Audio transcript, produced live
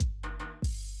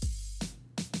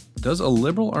Does a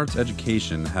liberal arts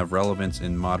education have relevance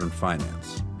in modern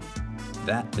finance?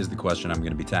 That is the question I'm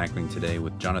going to be tackling today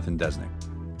with Jonathan Desnick.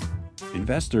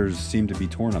 Investors seem to be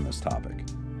torn on this topic.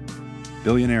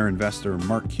 Billionaire investor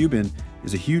Mark Cuban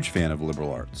is a huge fan of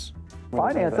liberal arts.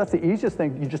 Finance, that's the easiest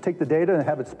thing. You just take the data and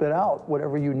have it spit out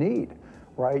whatever you need,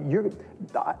 right?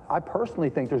 I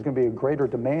personally think there's going to be a greater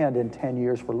demand in 10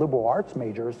 years for liberal arts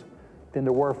majors than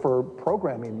there were for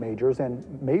programming majors and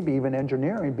maybe even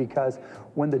engineering, because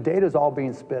when the data is all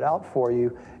being spit out for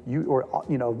you,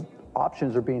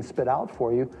 options are being spit out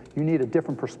for you, you need a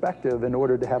different perspective in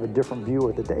order to have a different view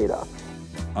of the data.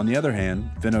 On the other hand,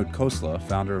 Vinod Khosla,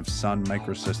 founder of Sun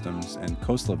Microsystems and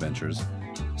Khosla Ventures,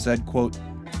 said, quote,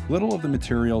 "Little of the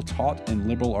material taught in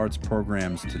liberal arts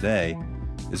programs today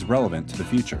is relevant to the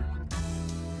future."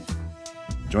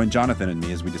 Join Jonathan and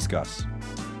me as we discuss.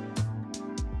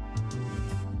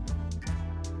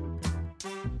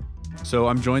 So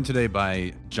I'm joined today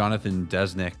by Jonathan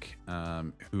Desnick,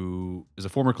 who is a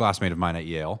former classmate of mine at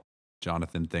Yale.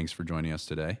 Jonathan, thanks for joining us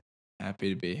today. Happy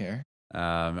to be here.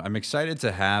 I'm excited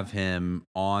to have him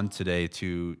on today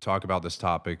to talk about this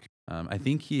topic. I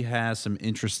think he has some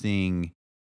interesting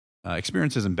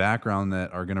experiences and background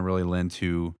that are going to really lend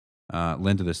to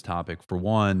this topic. For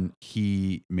one,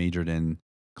 he majored in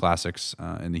classics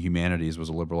in the humanities, was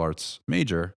a liberal arts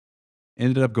major,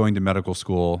 ended up going to medical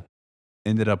school,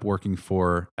 ended up working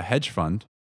for a hedge fund,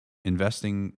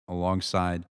 investing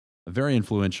alongside a very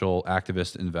influential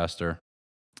activist investor,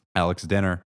 Alex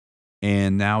Denner,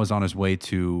 and now is on his way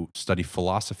to study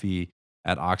philosophy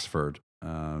at Oxford.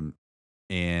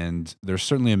 And there's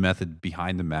certainly a method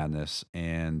behind the madness,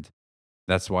 and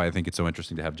that's why I think it's so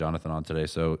interesting to have Jonathan on today.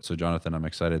 So Jonathan, I'm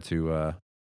excited to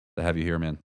have you here,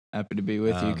 man. Happy to be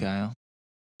with you, Kyle.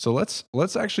 So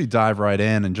let's actually dive right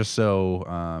in, and just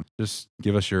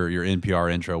give us your NPR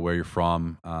intro, where you're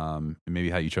from, and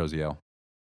maybe how you chose Yale.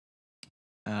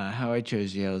 How I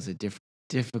chose Yale is a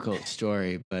difficult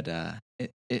story, but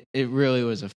it really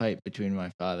was a fight between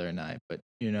my father and I. But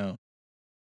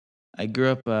I grew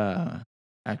up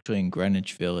actually in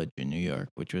Greenwich Village in New York,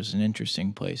 which was an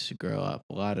interesting place to grow up.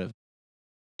 A lot of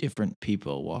different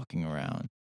people walking around.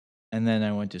 And then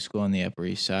I went to school on the Upper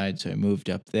East Side, so I moved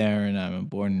up there, and I'm a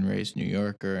born and raised New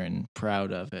Yorker and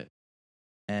proud of it.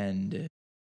 And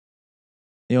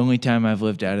the only time I've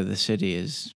lived out of the city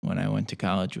is when I went to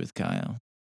college with Kyle.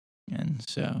 And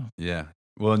so... Yeah.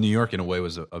 Well, New York, in a way,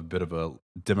 was a bit of a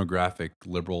demographic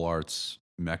liberal arts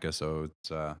mecca, so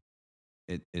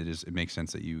it makes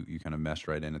sense that you kind of meshed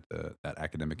right in at that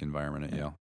academic environment at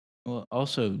Yale. Well,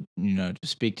 also, to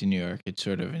speak to New York, it's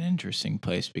sort of an interesting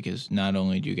place because not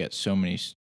only do you get so many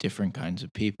different kinds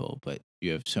of people, but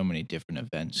you have so many different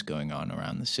events going on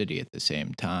around the city at the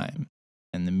same time.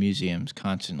 And the museums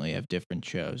constantly have different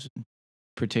shows. And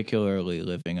particularly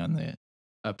living on the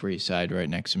Upper East Side right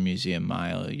next to Museum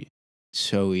Mile, it's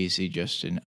so easy just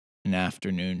an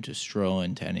afternoon to stroll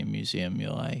into any museum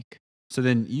you like. So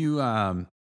then you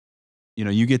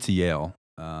get to Yale,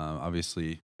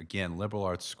 obviously. Again, liberal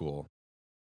arts school.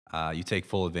 You take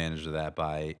full advantage of that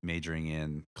by majoring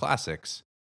in classics,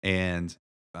 and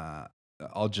I'll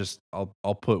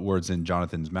put words in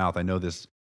Jonathan's mouth. I know this.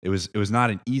 It was not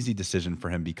an easy decision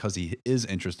for him because he is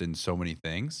interested in so many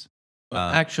things.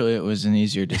 Actually, it was an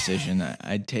easier decision.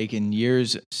 I'd taken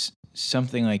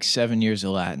something like 7 years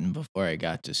of Latin before I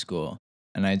got to school,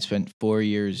 and I'd spent 4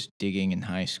 years digging in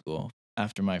high school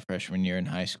after my freshman year in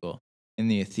high school. In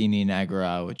the Athenian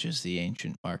Agora, which is the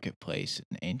ancient marketplace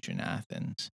in ancient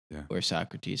Athens, where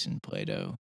Socrates and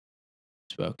Plato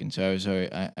spoke. And so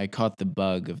I caught the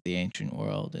bug of the ancient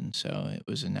world, and so it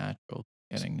was a natural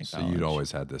getting to college. So you'd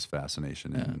always had this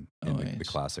fascination in the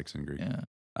classics in Greek. Yeah.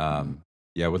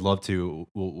 I would love to.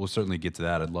 We'll certainly get to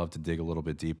that. I'd love to dig a little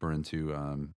bit deeper into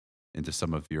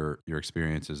some of your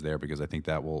experiences there, because I think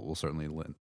that will certainly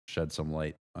shed some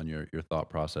light on your thought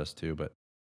process too. But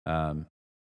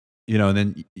and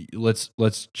then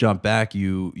let's jump back.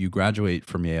 You graduate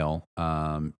from Yale.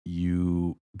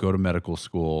 You go to medical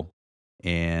school,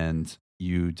 and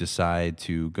you decide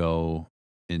to go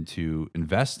into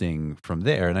investing from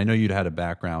there. And I know you'd had a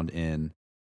background in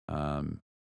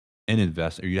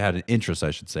you had an interest,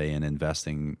 I should say, in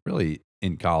investing really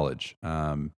in college.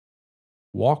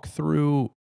 Walk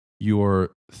through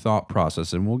your thought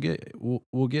process, and we'll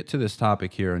get to this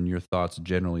topic here and your thoughts,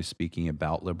 generally speaking,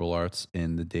 about liberal arts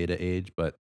in the data age.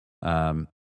 But I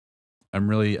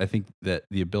think that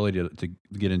the ability to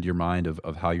get into your mind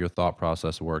of how your thought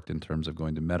process worked in terms of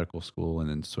going to medical school and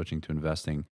then switching to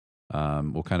investing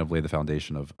will kind of lay the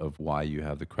foundation of why you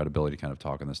have the credibility to kind of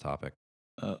talk on this topic.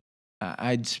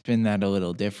 I'd spin that a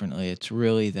little differently. It's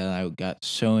really that I got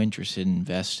so interested in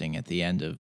investing at the end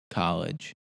of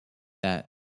college that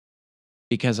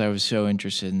because I was so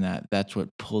interested in that, that's what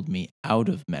pulled me out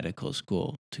of medical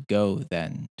school to go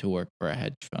then to work for a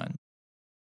hedge fund.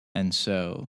 And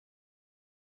so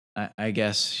I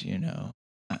guess,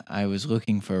 I was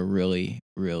looking for a really,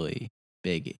 really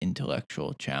big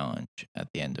intellectual challenge at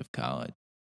the end of college.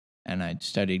 And I'd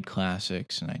studied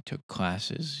classics and I took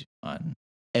classes on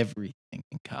everything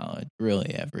in college,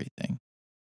 really everything.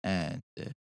 And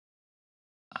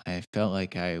I felt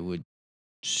like I would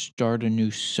start a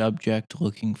new subject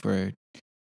looking for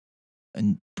a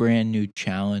brand new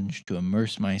challenge to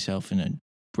immerse myself in a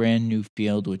brand new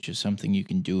field, which is something you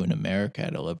can do in America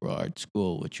at a liberal arts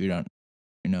school, which you don't,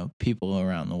 people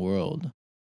around the world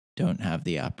don't have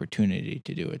the opportunity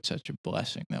to do. It's such a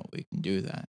blessing that we can do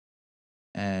that.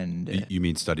 And You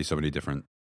mean study so many different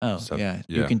oh, sub? yeah,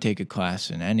 you Yeah, can take a class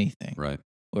in anything. right.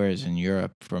 Whereas in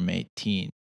Europe, from 18,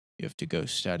 you have to go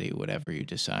study whatever you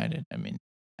decided. I mean,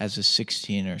 as a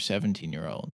 16 or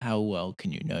 17-year-old, how well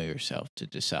can you know yourself to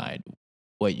decide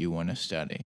what you want to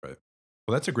study? Right.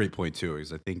 Well, that's a great point too,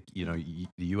 because I think the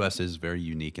U.S. is very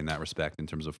unique in that respect in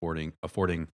terms of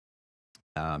affording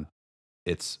um,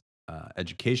 its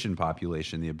education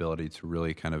population the ability to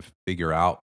really kind of figure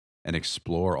out and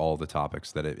explore all the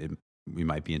topics that we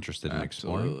might be interested in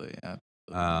exploring. Absolutely,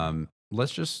 absolutely.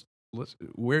 Let's just let's.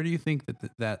 Where do you think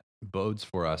that bodes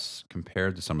for us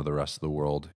compared to some of the rest of the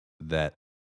world that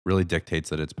really dictates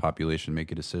that its population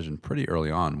make a decision pretty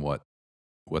early on what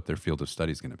their field of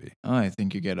study is going to be? Oh, I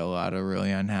think you get a lot of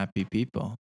really unhappy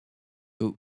people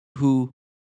who who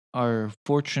are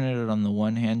fortunate on the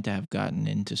one hand to have gotten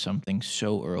into something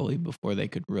so early before they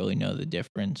could really know the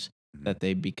difference Mhm. that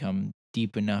they become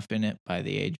deep enough in it by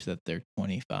the age that they're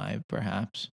 25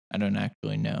 perhaps. I don't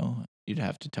actually know. You'd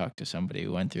have to talk to somebody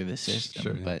who went through the Sure.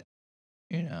 system, Yeah. but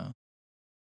you know,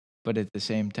 but at the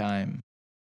same time,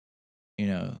 you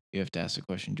have to ask the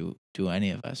question, do any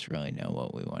of us really know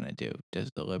what we want to do? Does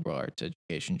the liberal arts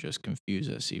education just confuse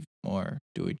us even more?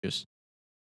 Do we just,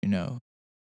 you know,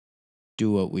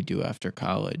 do what we do after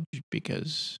college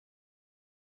because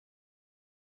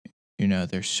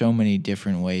there's so many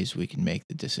different ways we can make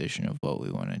the decision of what we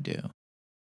want to do.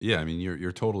 Yeah, I mean,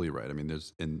 you're totally right. I mean,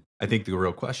 and I think the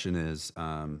real question is,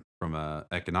 from a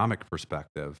economic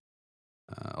perspective,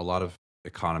 a lot of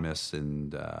economists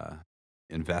and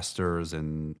investors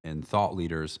and thought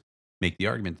leaders make the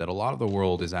argument that a lot of the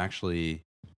world is actually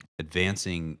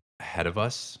advancing ahead of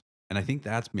us, and I think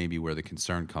that's maybe where the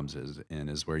concern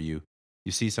is where you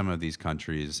see some of these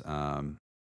countries,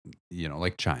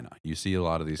 like China. You see a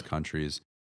lot of these countries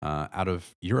out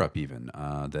of Europe, even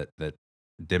that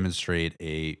demonstrate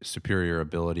a superior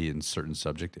ability in certain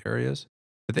subject areas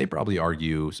that they probably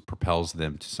argue propels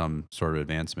them to some sort of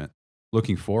advancement.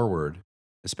 Looking forward,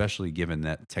 especially given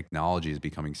that technology is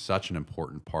becoming such an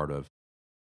important part of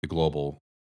the global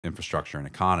infrastructure and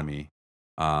economy,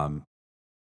 um,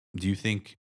 do you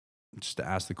think, just to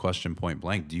ask the question point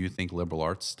blank, do you think liberal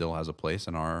arts still has a place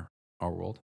in our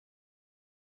world?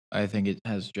 I think it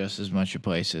has just as much a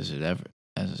place as it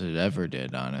ever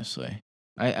did, honestly.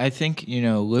 I think,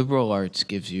 liberal arts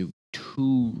gives you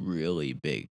two really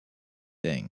big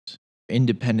things.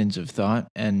 Independence of thought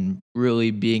and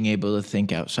really being able to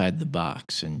think outside the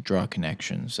box and draw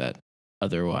connections that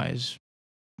otherwise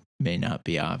may not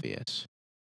be obvious.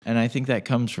 And I think that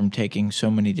comes from taking so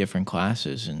many different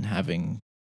classes and having,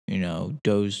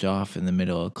 dozed off in the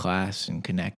middle of class and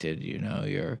connected,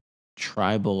 your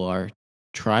tribal art,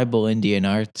 tribal Indian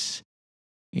arts,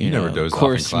 You never dozed off in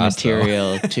course class, though.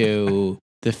 material to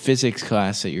the physics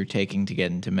class that you're taking to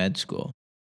get into med school.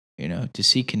 To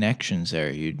see connections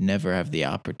there, you'd never have the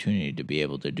opportunity to be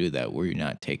able to do that where you're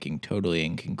not taking totally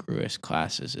incongruous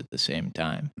classes at the same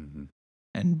time. Mhm,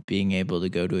 And being able to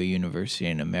go to a university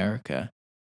in America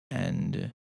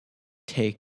and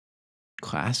take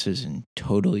classes in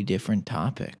totally different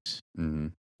topics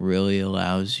mhm. really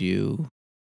allows you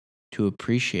to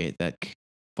appreciate that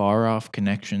far off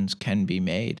connections can be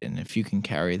made. And if you can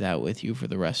carry that with you for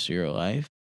the rest of your life,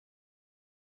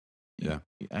 y- Yeah.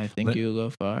 I think Let you'll go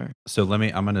far. So let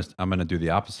me I'm gonna do the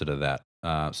opposite of that.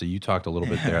 So you talked a little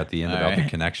bit there at the All end about the right.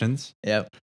 connections. Yep.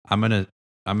 I'm gonna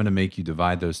I'm gonna make you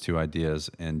divide those two ideas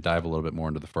and dive a little bit more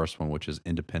into the first one, which is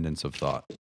independence of thought.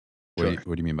 Sure.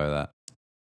 What do you mean by that?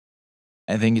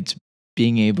 I think it's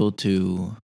being able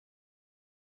to,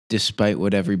 despite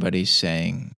what everybody's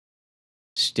saying,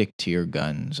 stick to your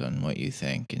guns on what you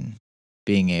think and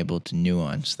being able to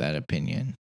nuance that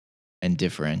opinion and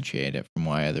differentiate it from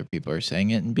why other people are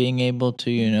saying it and being able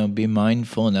to, be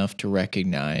mindful enough to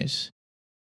recognize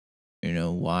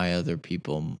why other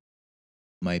people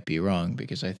might be wrong,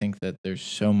 because I think that there's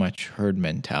so much herd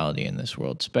mentality in this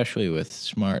world, especially with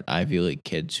smart Ivy League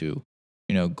kids who,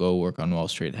 go work on Wall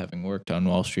Street, having worked on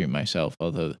Wall Street myself,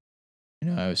 although,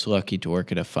 I was lucky to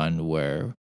work at a fund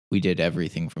where we did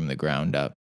everything from the ground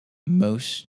up.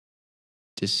 Most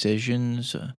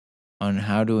decisions on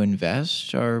how to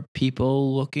invest are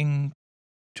people looking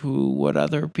to what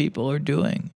other people are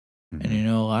doing. And, Mhm.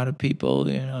 a lot of people,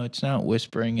 it's not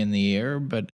whispering in the ear,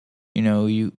 but,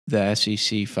 the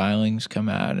SEC filings come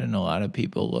out and a lot of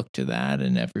people look to that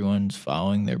and everyone's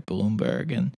following their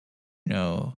Bloomberg. And, you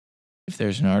know, if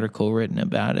there's an article written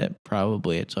about it,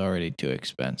 probably it's already too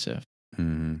expensive.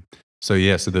 Mhm. So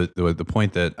yeah, so the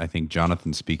point that I think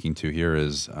Jonathan's speaking to here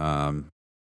is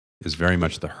very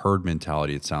much the herd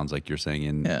mentality. It sounds like you're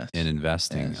saying Yes. in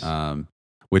investing, Yes.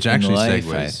 which In actually life,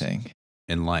 I segues think.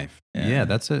 in life. Yeah, Yeah.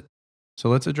 that's it. So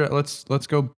let's address. Let's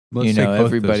go. Let's take both those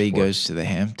Everybody goes forks. to the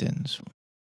Hamptons,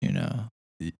 you know,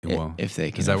 Well, if they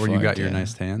is can that where you afford got your to.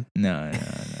 nice tan? No, no,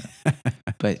 no.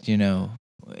 But,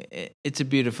 it's a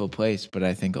beautiful place, but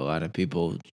I think a lot of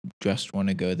people just want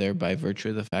to go there by virtue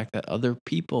of the fact that other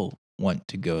people want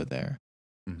to go there.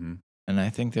 Hmm. And I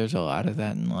think there's a lot of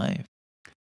that in life.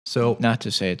 So Not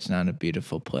to say it's not a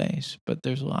beautiful place, but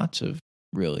there's lots of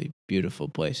really beautiful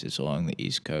places along the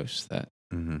East Coast that,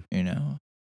 mhm. you know,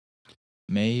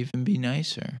 may even be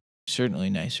nicer. Certainly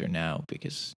nicer now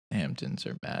because Hamptons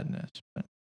are madness. But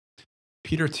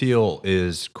Peter Thiel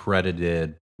is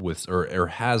credited with, or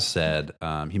has said,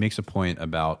 he makes a point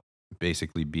about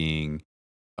basically being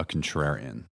a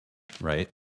contrarian, right?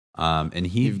 And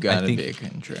you've I got to be think a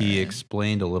he contrarian.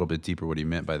 explained a little bit deeper what he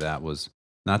meant by that was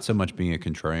not so much being a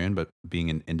contrarian, but being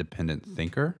an independent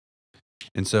thinker.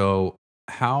 And so,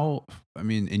 I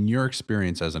mean, in your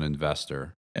experience as an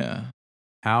investor, Yeah.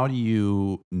 how do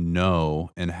you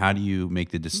know and how do you make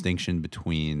the distinction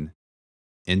between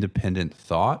independent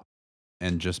thought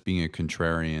and just being a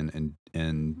contrarian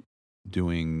and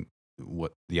doing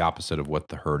what the opposite of what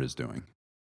the herd is doing?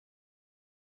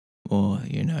 Well,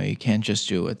 you can't just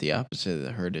do what the opposite of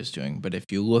the herd is doing. But if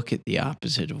you look at the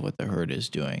opposite of what the herd is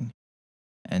doing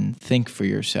and think for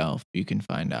yourself, you can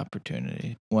find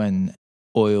opportunity. When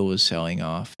oil was selling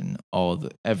off and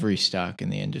every stock in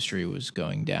the industry was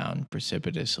going down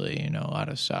precipitously, a lot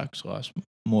of stocks lost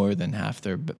more than half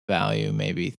their value,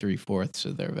 maybe 3/4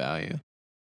 of their value.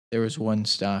 There was one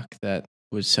stock that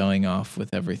was selling off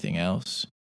with everything else,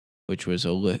 which was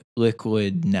a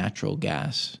liquid natural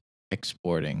gas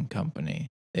exporting company.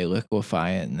 They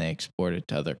liquefy it and they export it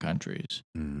to other countries.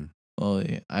 Mhm. Well,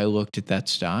 I looked at that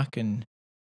stock and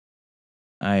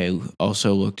I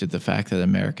also looked at the fact that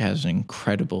America has an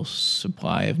incredible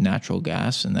supply of natural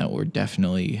gas and that we're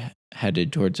definitely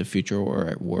headed towards a future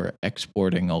where we're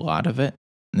exporting a lot of it.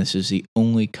 And this is the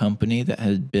only company that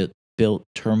has built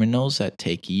terminals that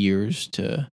take years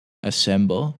to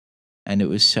assemble. And it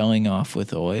was selling off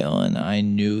with oil. And I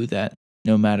knew that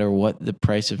no matter what the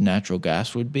price of natural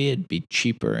gas would be, it'd be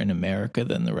cheaper in America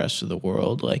than the rest of the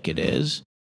world, like it Mhm. is,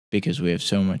 because we have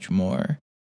so much more.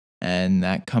 And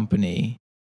that company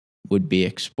would be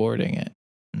exporting it.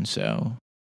 And so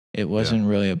it Yeah. wasn't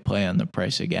really a play on the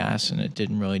price of gas and it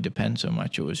didn't really depend so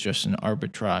much. It was just an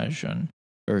arbitrage on,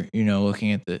 or,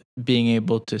 looking at being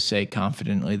able to say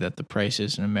confidently that the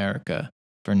prices in America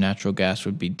for natural gas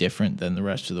would be different than the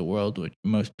rest of the world, which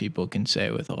most people can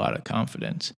say with a lot of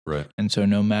confidence. Right. And so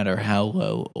no matter how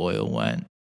low oil went,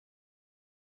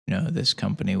 this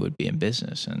company would be in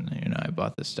business. And, I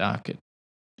bought the stock at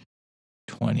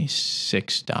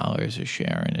 $26 a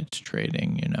share and it's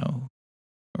trading,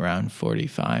 around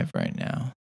 45 right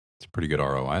now. It's a pretty good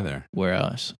ROI there.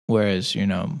 Whereas,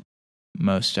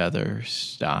 most other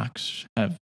stocks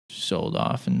have sold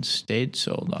off and stayed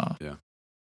sold off Yeah.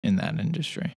 in that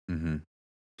industry. Hmm.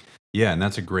 Yeah, and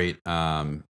that's a great.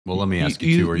 Well, let me You ask you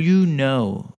you too. you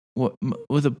know what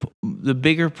with the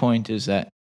bigger point is that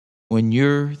when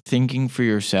you're thinking for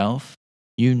yourself,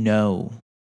 you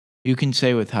can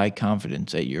say with high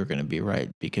confidence that you're going to be right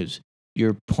because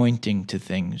you're pointing to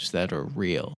things that are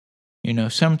real.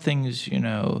 Some things,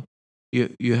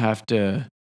 you have to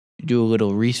do a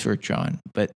little research on,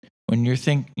 but when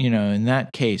in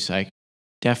that case, I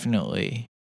definitely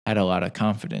had a lot of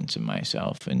confidence in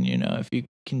myself. And, if you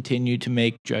continue to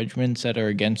make judgments that are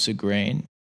against the grain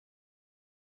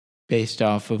based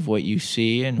off of what you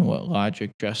see and what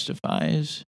logic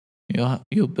justifies,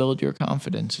 you'll build your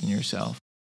confidence in yourself.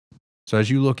 So as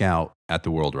you look out at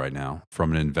the world right now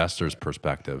from an investor's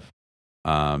perspective,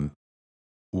 um,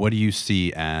 what do you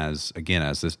see as, again,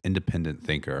 as this independent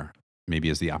thinker, maybe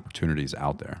as the opportunities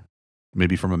out there,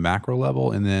 maybe from a macro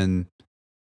level, and then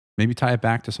Maybe tie it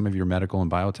back to some of your medical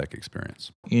and biotech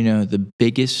experience. The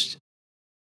biggest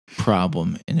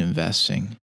problem in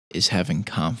investing is having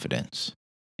confidence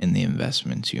in the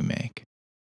investments you make.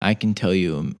 I can tell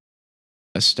you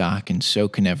a stock, and so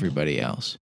can everybody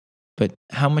else. But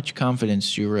how much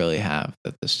confidence do you really have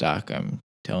that the stock I'm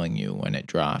telling you when it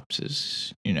drops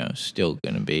is, still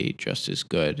going to be just as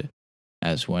good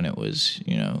as when it was,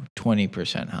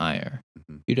 20% higher?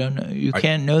 Mhm. You don't know. You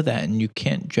can't know that, and you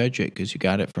can't judge it because you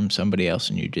got it from somebody else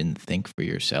and you didn't think for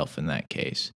yourself in that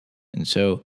case. And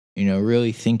so,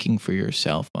 really thinking for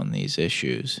yourself on these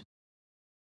issues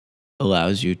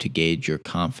allows you to gauge your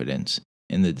confidence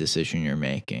in the decision you're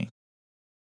making.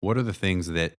 What are the things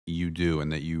that you do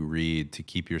and that you read to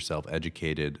keep yourself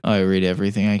educated? I read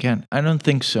everything I can. I don't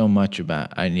think so much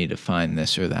about I need to find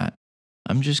this or that.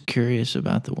 I'm just curious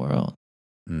about the world.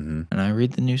 Mm-hmm. And I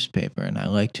read the newspaper and I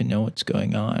like to know what's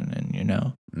going on. And,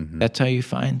 Mm-hmm. that's how you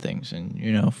find things.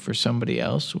 And, for somebody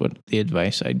else, what the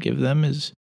advice I'd give them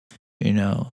is, you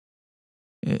know,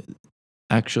 it,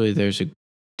 actually, there's a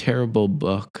terrible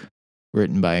book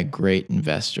written by a great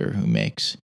investor who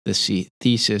makes the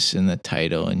thesis in the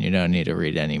title, and you don't need to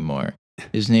read any more.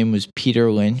 His name was Peter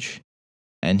Lynch.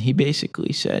 And he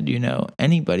basically said,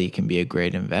 anybody can be a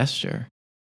great investor.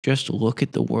 Just look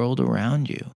at the world around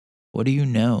you. What do you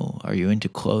know? Are you into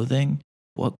clothing?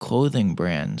 What clothing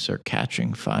brands are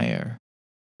catching fire?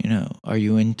 Are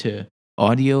you into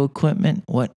audio equipment?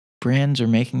 What brands are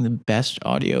making the best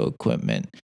audio equipment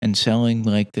and selling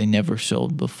like they never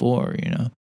sold before?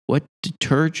 What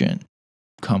detergent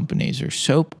companies or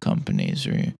soap companies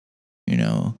or,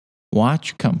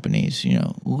 watch companies,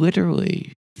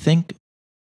 literally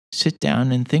sit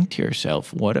down and think to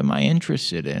yourself, what am I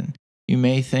interested in? You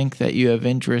may think that you have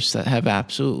interests that have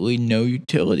absolutely no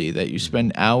utility, that you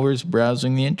spend hours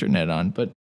browsing the internet on,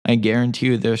 but I guarantee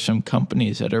you there's some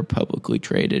companies that are publicly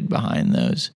traded behind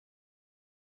those.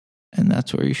 And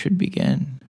that's where you should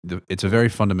begin. It's a very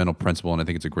fundamental principle, and I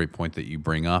think it's a great point that you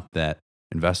bring up, that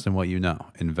invest in what you know.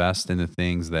 Invest in the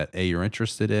things that, A, you're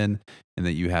interested in, and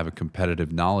that you have a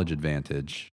competitive knowledge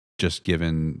advantage, just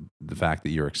given the fact that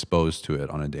you're exposed to it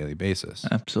on a daily basis.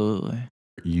 Absolutely.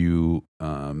 You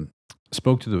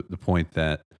spoke to the point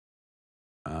that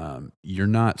you're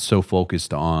not so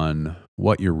focused on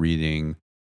what you're reading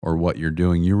or what you're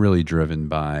doing. You're really driven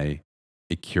by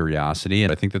a curiosity.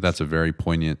 And I think that that's a very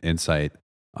poignant insight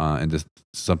and just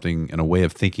something and a way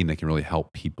of thinking that can really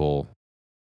help people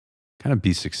kind of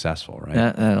be successful,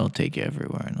 right? That'll take you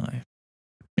everywhere in life.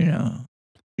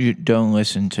 You don't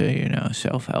listen to,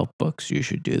 self-help books. You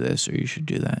should do this or you should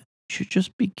do that. You should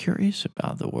just be curious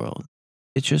about the world.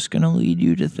 It's just going to lead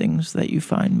you to things that you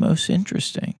find most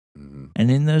interesting. Mm-hmm.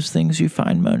 And in those things you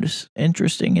find most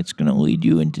interesting, it's going to lead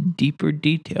you into deeper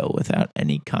detail without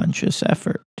any conscious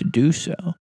effort to do so.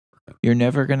 You're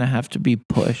never going to have to be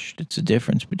pushed. It's a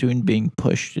difference between being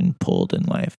pushed and pulled in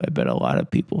life. I bet a lot of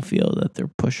people feel that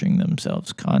they're pushing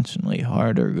themselves constantly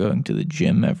harder, going to the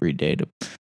gym every day to,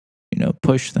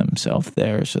 push themselves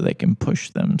there so they can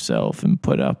push themselves and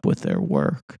put up with their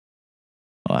work.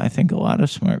 Well, I think a lot of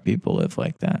smart people live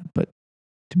like that, but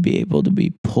to be able to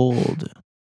be pulled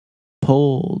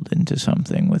into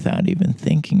something without even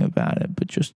thinking about it, but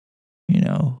just,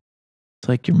 it's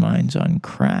like your mind's on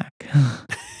crack.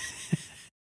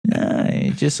 Nah,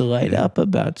 you just light up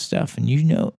about stuff.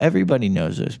 And everybody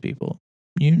knows those people.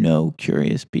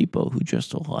 Curious people who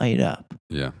just light up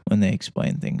when they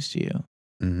explain things to you.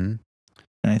 Mm-hmm.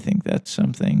 And I think that's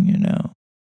something,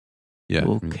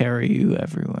 will carry you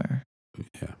everywhere.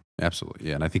 Yeah, absolutely.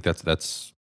 Yeah. And I think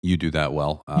that's you do that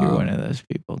well. You're one of those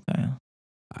people, Kyle.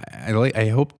 I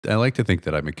like to think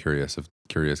that I'm a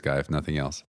curious guy, if nothing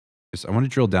else. I want to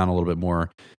drill down a little bit more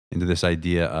into this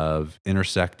idea of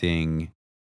intersecting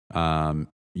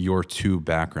your two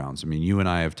backgrounds. I mean, you and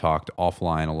I have talked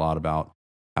offline a lot about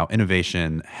how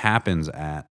innovation happens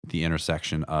at the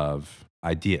intersection of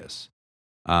ideas.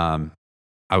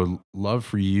 I would love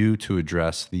for you to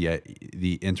address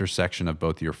the intersection of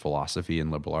both your philosophy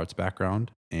and liberal arts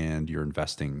background and your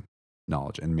investing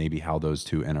knowledge, and maybe how those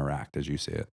two interact as you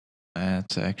see it.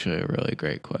 That's actually a really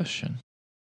great question.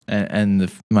 And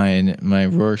my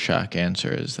Rorschach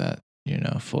answer is that,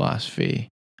 philosophy,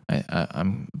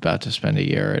 I'm about to spend a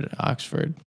year at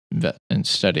Oxford and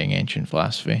studying ancient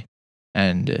philosophy.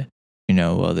 And,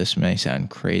 while this may sound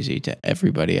crazy to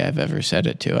everybody I've ever said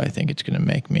it to, I think it's going to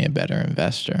make me a better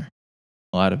investor.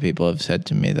 A lot of people have said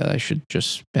to me that I should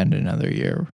just spend another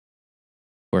year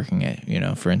working at,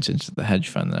 for instance, the hedge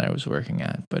fund that I was working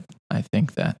at. But I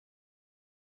think that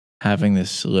having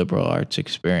this liberal arts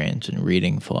experience and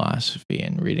reading philosophy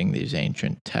and reading these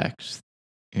ancient texts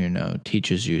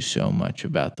teaches you so much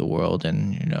about the world.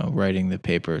 And, writing the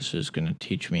papers is going to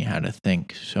teach me how to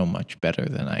think so much better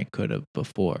than I could have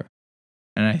before.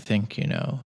 And I think,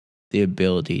 the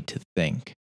ability to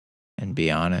think and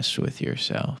be honest with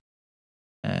yourself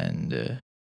and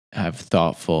have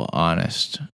thoughtful,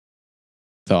 honest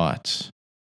thoughts,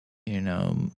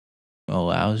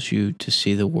 allows you to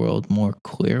see the world more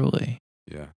clearly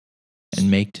Yeah. and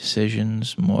make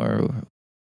decisions more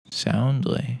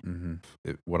soundly.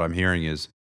 What I'm hearing is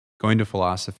going to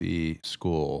philosophy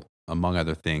school, among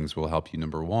other things, will help you,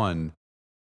 number one,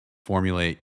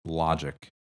 formulate logic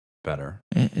better.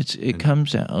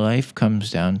 Life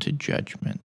comes down to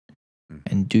judgment. Mhm.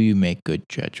 And do you make good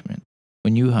judgment?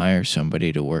 When you hire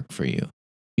somebody to work for you,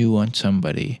 you want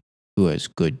somebody who has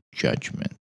good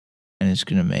judgment and is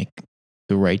going to make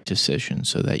the right decision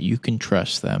so that you can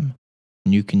trust them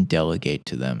and you can delegate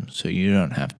to them so you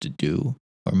don't have to do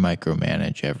or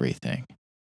micromanage everything.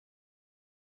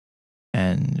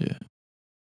 And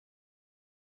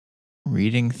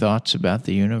reading thoughts about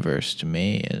the universe to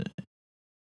me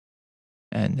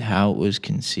and how it was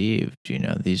conceived,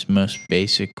 these most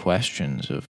basic questions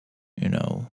of,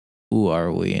 who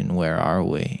are we and where are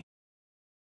we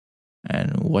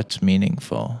and what's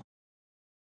meaningful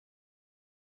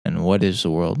and what is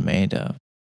the world made of,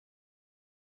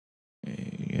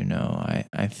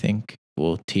 I think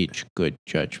will teach good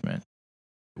judgment.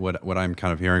 What I'm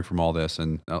kind of hearing from all this,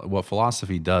 and what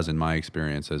philosophy does, in my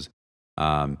experience, is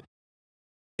um,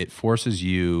 it forces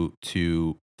you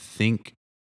to think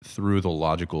through the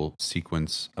logical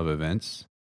sequence of events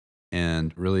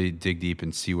and really dig deep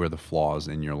and see where the flaws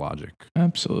in your logic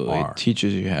Absolutely. are. It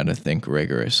teaches you how to think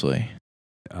rigorously.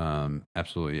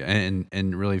 Absolutely,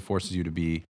 and really forces you to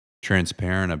be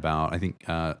transparent about. I think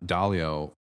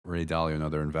Ray Dalio,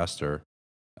 another investor,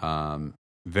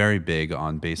 very big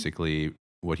on basically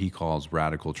what he calls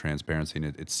radical transparency, and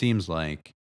it seems like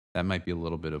that might be a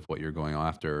little bit of what you're going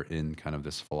after in kind of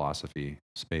this philosophy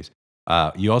space.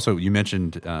 You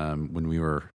mentioned when we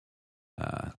were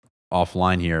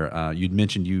offline here, you'd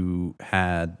mentioned you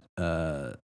wanted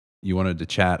to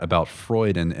chat about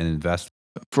Freud and invest.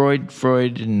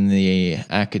 Freud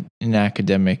in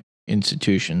academic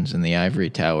institutions in the ivory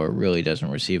tower really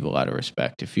doesn't receive a lot of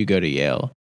respect. If you go to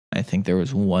Yale, I think there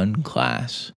was one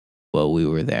class while we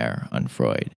were there on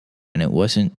Freud, and it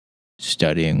wasn't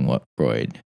studying what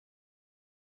Freud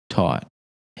taught,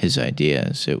 his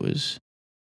ideas. It was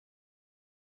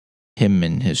him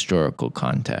in historical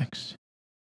context.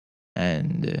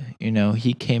 And,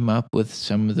 he came up with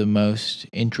some of the most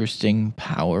interesting,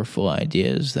 powerful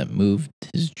ideas that moved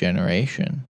his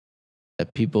generation,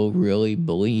 that people really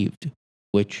believed,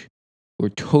 which were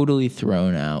totally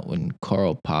thrown out when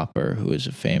Karl Popper, who is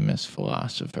a famous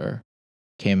philosopher,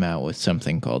 came out with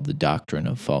something called the doctrine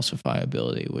of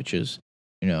falsifiability, which is,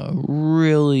 a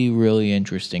really, really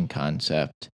interesting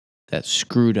concept that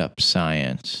screwed up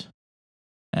science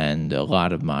and a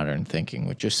lot of modern thinking,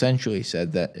 which essentially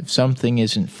said that if something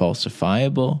isn't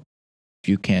falsifiable, if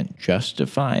you can't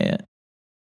justify it,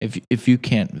 if you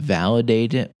can't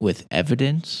validate it with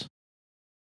evidence,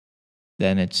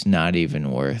 then it's not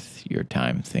even worth your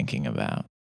time thinking about.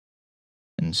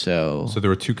 And so So there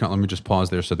were two. Let me just pause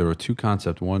there. So there were two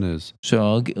concepts. One is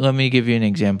let me give you an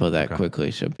example of that Okay.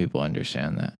 quickly so people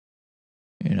understand that.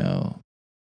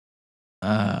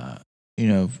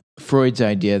 Freud's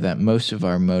idea that most of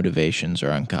our motivations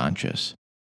are unconscious.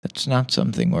 That's not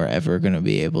something we're ever going to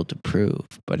be able to prove,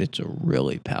 but it's a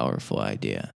really powerful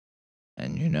idea.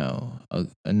 And,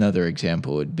 another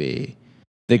example would be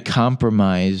the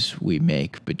compromise we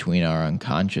make between our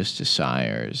unconscious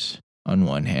desires on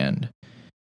one hand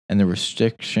and the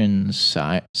restrictions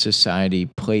society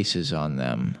places on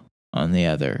them on the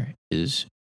other is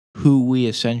who we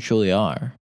essentially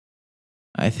are.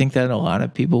 I think that a lot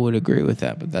of people would agree with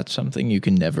that, but that's something you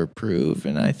can never prove.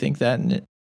 And I think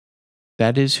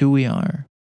that is who we are.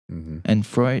 Mm-hmm. And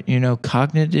Freud,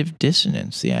 cognitive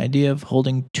dissonance, the idea of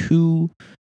holding two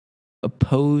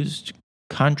opposed,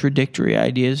 contradictory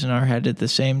ideas in our head at the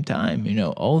same time,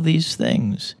 all these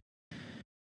things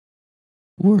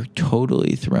were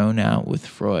totally thrown out with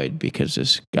Freud because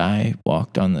this guy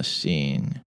walked on the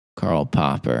scene, Karl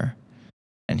Popper,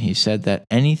 and he said that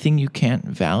anything you can't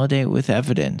validate with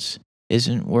evidence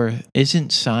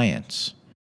isn't science.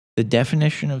 The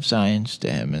definition of science to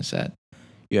him is that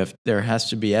there has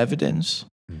to be evidence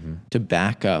to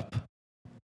back up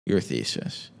your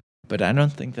thesis. But I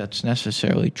don't think that's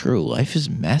necessarily true. Life is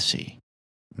messy.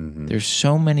 There's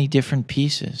so many different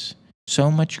pieces,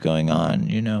 so much going on,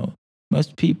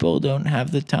 Most people don't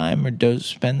have the time or don't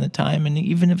spend the time, and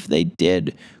even if they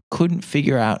did, couldn't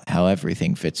figure out how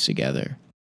everything fits together.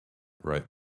 Right.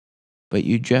 But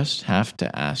you just have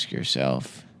to ask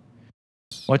yourself,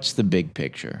 what's the big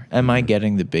picture? Am I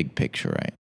getting the big picture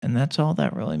right? And that's all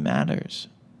that really matters.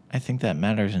 I think that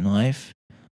matters in life.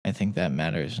 I think that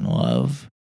matters in love.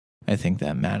 I think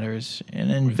that matters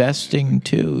in investing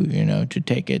too, to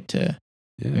take it to,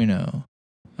 Yeah.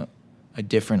 a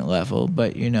different level.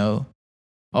 But,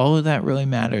 all of that really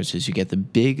matters is you get the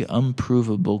big,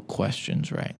 unprovable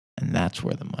questions right. And that's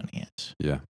where the money is.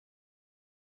 Yeah.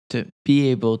 To be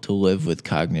able to live with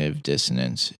cognitive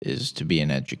dissonance is to be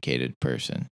an educated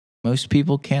person. Most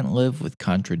people can't live with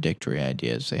contradictory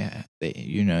ideas. It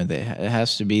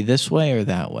has to be this way or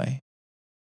that way.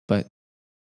 But,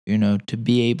 to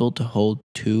be able to hold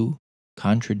two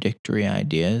contradictory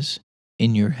ideas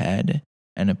in your head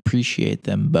and appreciate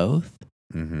them both,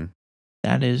 Mm-hmm.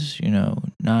 that is,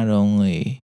 not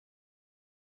only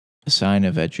a sign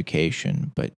of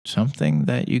education, but something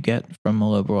that you get from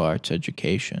a liberal arts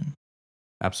education.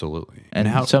 Absolutely. And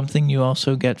something you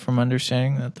also get from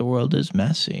understanding that the world is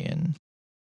messy and,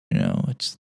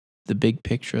 it's the big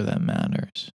picture that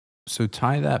matters. So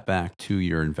tie that back to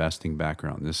your investing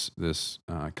background, this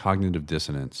cognitive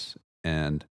dissonance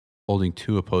and holding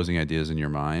two opposing ideas in your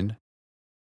mind.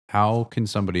 How can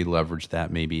somebody leverage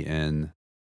that maybe in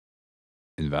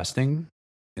investing,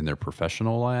 in their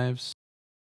professional lives?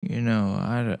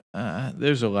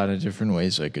 There's a lot of different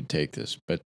ways I could take this,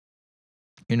 but,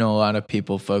 a lot of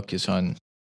people focus on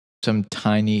some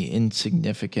tiny,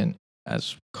 insignificant,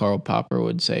 as Karl Popper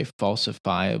would say,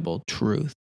 falsifiable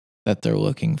truth that they're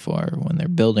looking for when they're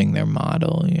building their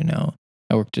model.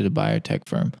 I worked at a biotech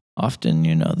firm. Often,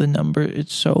 the number,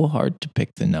 it's so hard to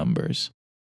pick the numbers.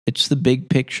 It's the big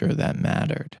picture that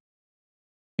mattered.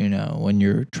 When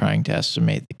you're trying to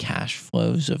estimate the cash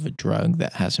flows of a drug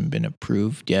that hasn't been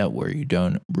approved yet, where you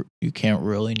can't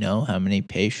really know how many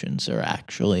patients there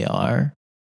actually are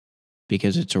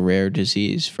because it's a rare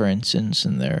disease, for instance,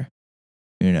 and they're,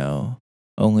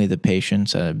 only the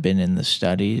patients that have been in the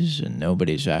studies and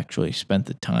nobody's actually spent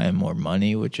the time or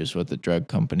money, which is what the drug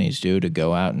companies do, to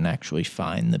go out and actually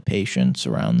find the patients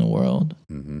around the world.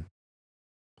 Mm-hmm.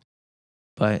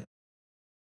 But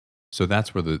So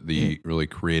that's where the Yeah. really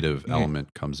creative Yeah.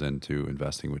 element comes into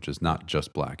investing, which is not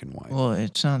just black and white. Well,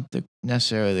 it's not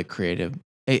necessarily the creative.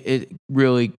 It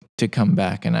really, to come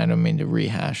back, and I don't mean to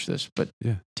rehash this, but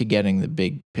Yeah. to getting the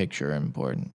big picture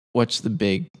important. What's the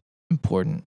big,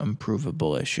 important,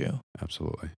 unprovable issue?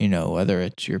 Absolutely. Whether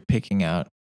it's you're picking out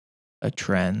a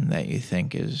trend that you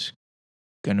think is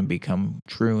going to become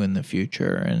true in the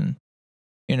future. And,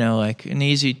 like an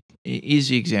easy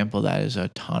example of that is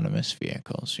autonomous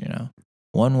vehicles.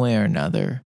 One way or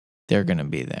another, they're going to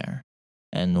be there.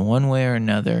 And one way or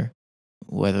another,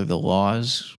 whether the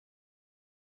laws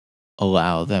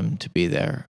allow them to be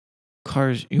there,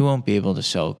 you won't be able to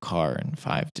sell a car in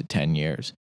 5 to 10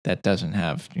 years that doesn't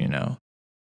have,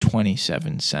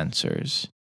 27 sensors,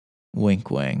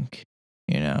 wink, wink,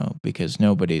 because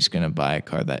nobody's going to buy a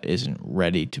car that isn't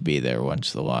ready to be there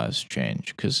once the laws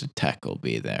change, because the tech will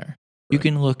be there. You Right.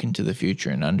 can look into the future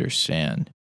and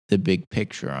understand the big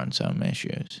picture on some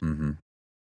issues. Mm-hmm.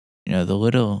 The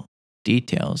little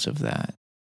details of that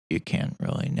you can't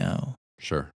really know.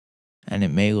 Sure. And it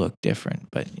may look different,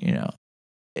 but,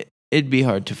 it'd be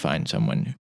hard to find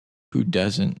someone who's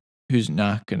going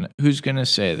to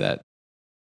say that,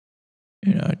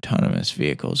 autonomous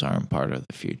vehicles aren't part of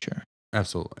the future.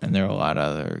 Absolutely. And there are a lot of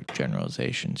other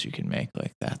generalizations you can make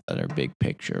like that are big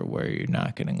picture, where you're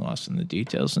not getting lost in the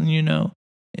details. And,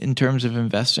 in terms of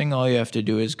investing, all you have to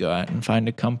do is go out and find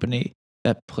a company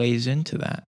that plays into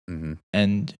that. Mm-hmm.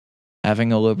 And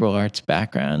having a liberal arts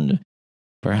background,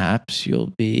 perhaps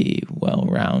you'll be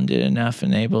well-rounded enough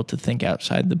and able to think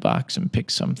outside the box and pick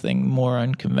something more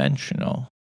unconventional.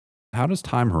 How does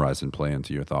time horizon play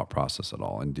into your thought process at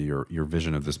all, into your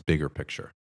vision of this bigger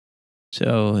picture?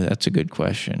 So that's a good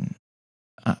question.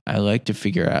 I like to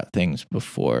figure out things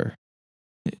before.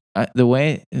 The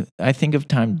way I think of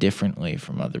time differently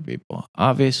from other people.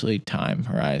 Obviously, time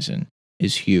horizon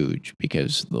is huge,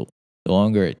 because the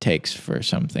longer it takes for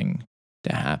something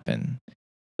to happen,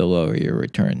 the lower your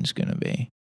return is going to be.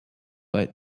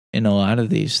 But in a lot of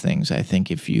these things, I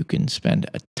think if you can spend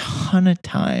a ton of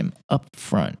time up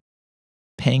front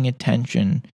paying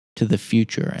attention to the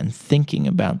future and thinking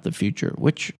about the future,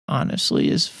 which honestly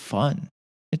is fun.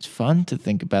 It's fun to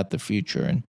think about the future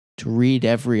and to read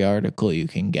every article you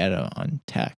can get on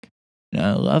tech.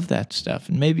 I love that stuff.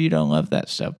 And maybe you don't love that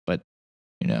stuff, but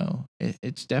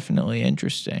it's definitely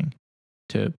interesting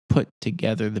to put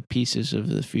together the pieces of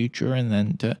the future and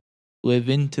then to live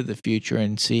into the future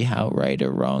and see how right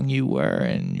or wrong you were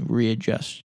and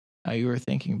readjust how you were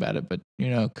thinking about it. But,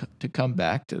 to come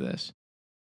back to this,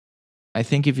 I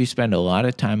think if you spend a lot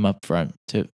of time up front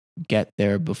to get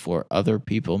there before other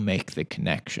people make the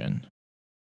connection,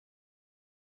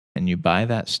 and you buy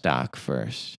that stock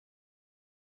first,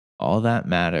 all that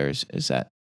matters is that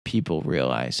people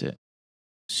realize it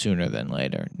sooner than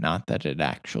later, not that it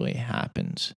actually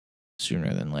happens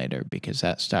sooner than later, because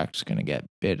that stock's going to get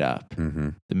bid up Mm-hmm.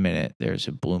 the minute there's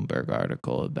a Bloomberg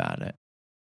article about it,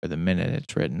 or the minute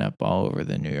it's written up all over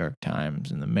the New York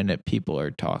Times, and the minute people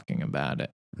are talking about it.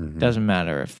 Mm-hmm. Doesn't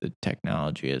matter if the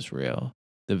technology is real.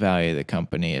 The value of the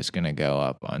company is going to go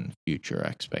up on future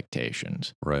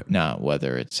expectations, Right. not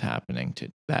whether it's happening to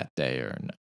that day or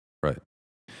Right.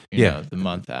 Yeah. the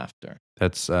month after.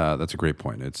 That's a great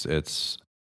point. It's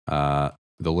the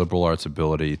liberal arts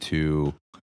ability to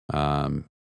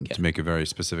make a very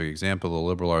specific example, the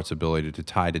liberal arts ability to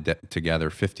tie together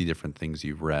 50 different things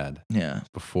you've read Yeah.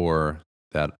 before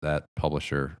that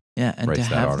publisher Yeah, and to writes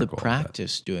that have the article.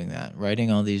 practice doing that,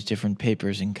 writing all these different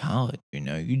papers in college,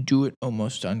 you do it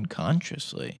almost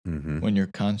unconsciously Mm-hmm. when you're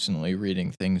constantly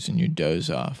reading things and you doze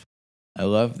off. I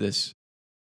love this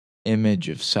image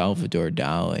of Salvador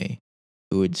Dali,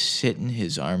 who would sit in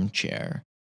his armchair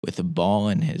with a ball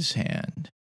in his hand,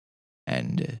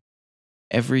 and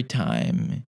every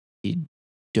time he'd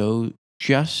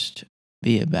just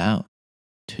be about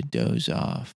to doze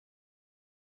off,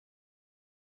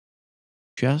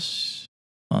 just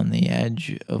on the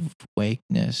edge of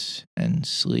wakeness and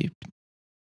sleep,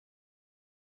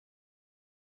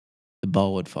 the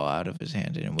ball would fall out of his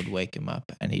hand and it would wake him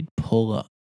up, and he'd pull up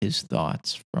his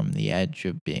thoughts from the edge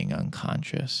of being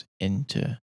unconscious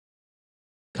into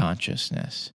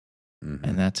consciousness. Mm-hmm.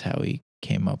 And that's how he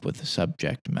came up with the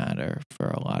subject matter for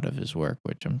a lot of his work,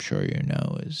 which I'm sure you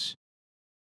know is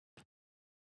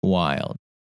wild.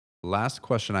 Last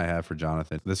question I have for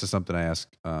Jonathan. This is something I ask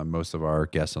most of our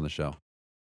guests on the show.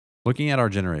 Looking at our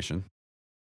generation,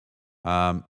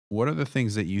 what are the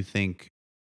things that you think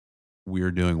we're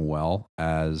doing well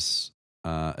as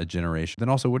a generation? Then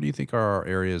also, what do you think are our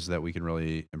areas that we can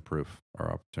really improve,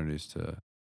 our opportunities to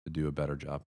do a better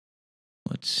job?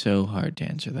 Well, it's so hard to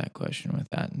answer that question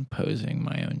without imposing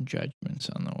my own judgments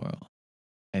on the world.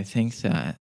 I think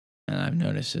that, and I've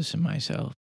noticed this in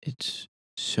myself, it's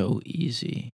so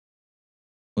easy.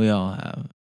 We all have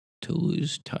to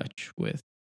lose touch with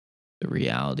the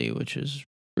reality, which is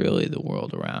really the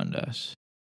world around us,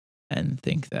 and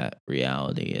think that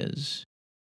reality is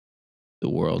the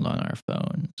world on our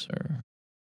phones or,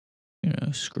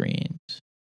 screens.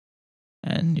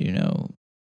 And,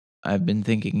 I've been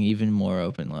thinking even more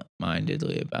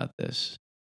open-mindedly about this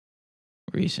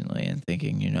recently and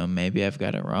thinking, maybe I've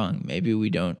got it wrong. Maybe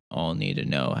we don't all need to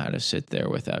know how to sit there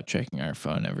without checking our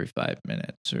phone every 5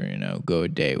 minutes or, go a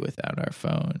day without our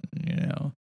phone.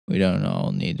 We don't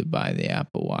all need to buy the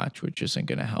Apple Watch, which isn't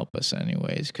going to help us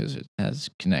anyways because it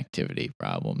has connectivity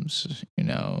problems,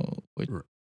 which,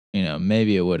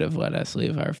 maybe it would have let us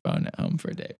leave our phone at home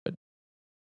for a day, but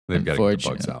They've got to get the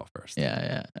bugs out first.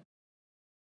 Yeah.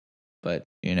 But,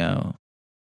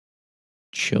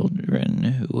 children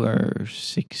who are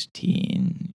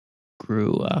 16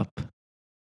 grew up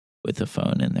with a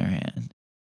phone in their hand.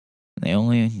 They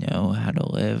only know how to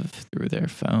live through their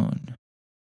phone.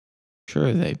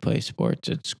 Sure, they play sports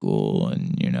at school and,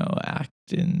 act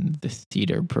in the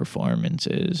theater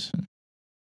performances,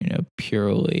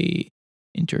 purely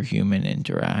interhuman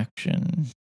interaction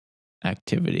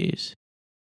activities.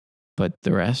 But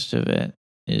the rest of it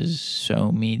is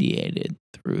so mediated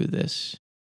through this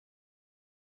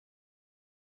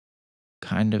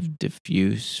kind of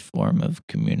diffuse form of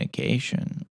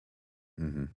communication.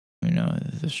 Mm-hmm.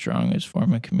 The strongest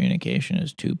form of communication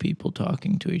is two people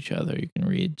talking to each other. You can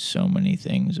read so many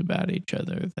things about each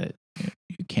other that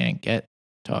you can't get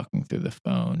talking through the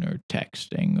phone or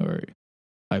texting or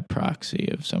by proxy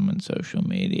of someone's social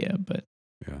media. But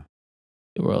yeah,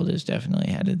 the world is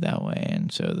definitely headed that way.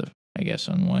 And so I guess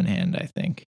on one hand, I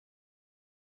think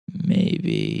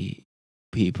maybe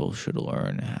people should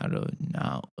learn how to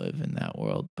not live in that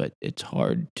world, but it's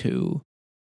hard to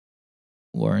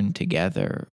learn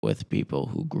together with people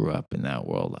who grew up in that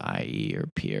world, i.e. your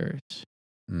peers.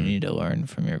 You need to learn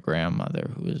from your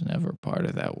grandmother who was never part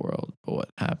of that world. But what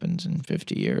happens in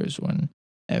 50 years when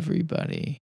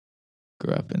everybody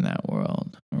grew up in that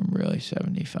world? I'm really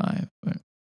 75.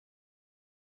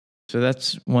 So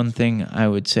that's one thing I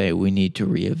would say we need to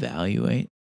reevaluate.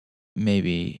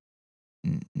 Maybe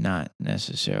not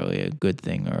necessarily a good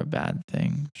thing or a bad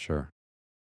thing. Sure.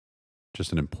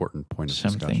 Just an important point of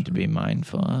Something discussion. to be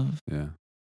mindful of. Yeah.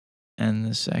 And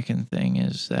the second thing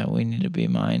is that we need to be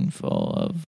mindful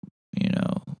of,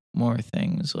 more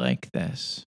things like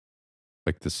this.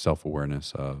 Like this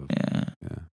self-awareness of, Yeah.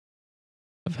 yeah.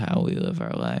 Of how we live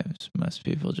our lives. Most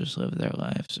people just live their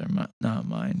lives. They're not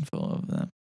mindful of them.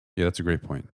 Yeah, that's a great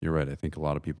point. You're right. I think a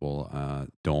lot of people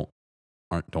don't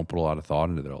put a lot of thought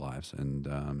into their lives,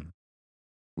 and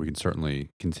we can certainly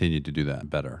continue to do that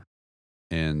better.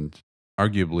 And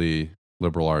arguably,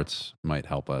 liberal arts might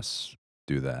help us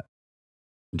do that.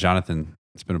 Jonathan,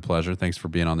 it's been a pleasure. Thanks for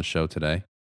being on the show today.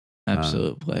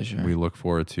 Absolute pleasure. We look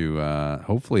forward to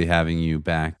hopefully having you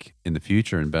back in the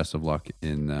future, and best of luck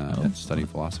in studying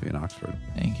philosophy in Oxford.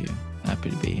 Thank you. Happy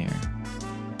to be here.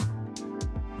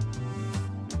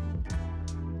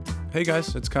 Hey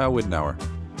guys, it's Kyle Widenauer.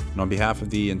 And on behalf of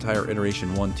the entire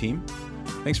IterationOne team,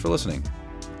 thanks for listening.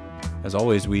 As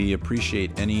always, we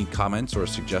appreciate any comments or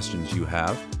suggestions you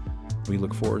have. We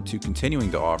look forward to continuing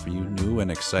to offer you new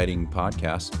and exciting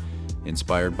podcasts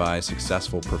inspired by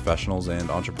successful professionals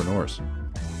and entrepreneurs.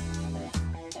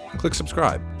 Click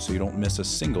subscribe so you don't miss a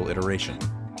single iteration.